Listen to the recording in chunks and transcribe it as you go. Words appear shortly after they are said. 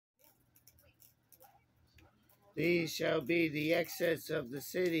These shall be the exits of the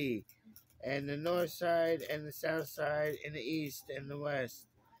city, and the north side and the south side, and the east and the west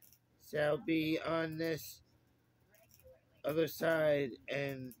shall be on this other side,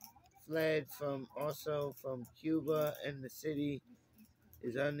 and fled from also from Cuba, and the city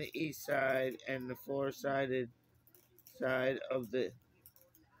is on the east side, and the four-sided side of the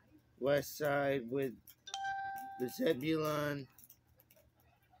west side with the Zebulon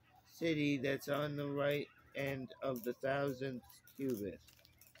city that's on the right end of the thousandth cubit.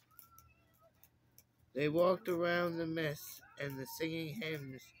 They walked around the mess and the singing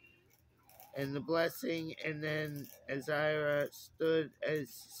hymns and the blessing, and then Azariah stood as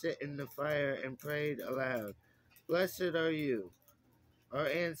sit in the fire and prayed aloud. Blessed are you. Our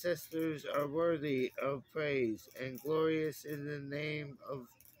ancestors are worthy of praise, and glorious in the name of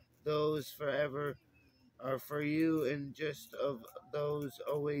those forever are for you, and just of those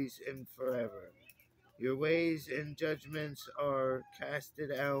always and forever. Your ways and judgments are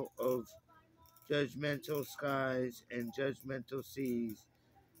casted out of judgmental skies and judgmental seas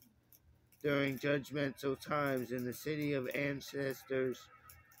during judgmental times in the city of ancestors.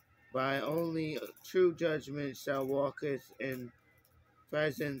 By only true judgment shall walketh in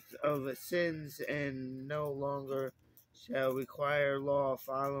presence of sins, and no longer shall require law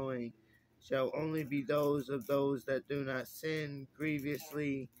following, shall only be those of those that do not sin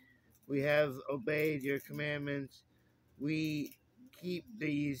grievously. We have obeyed your commandments. We keep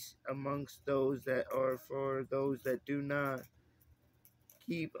these amongst those that are for those that do not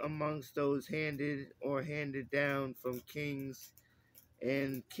keep amongst those handed or handed down from kings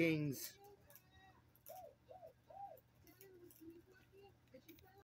and kings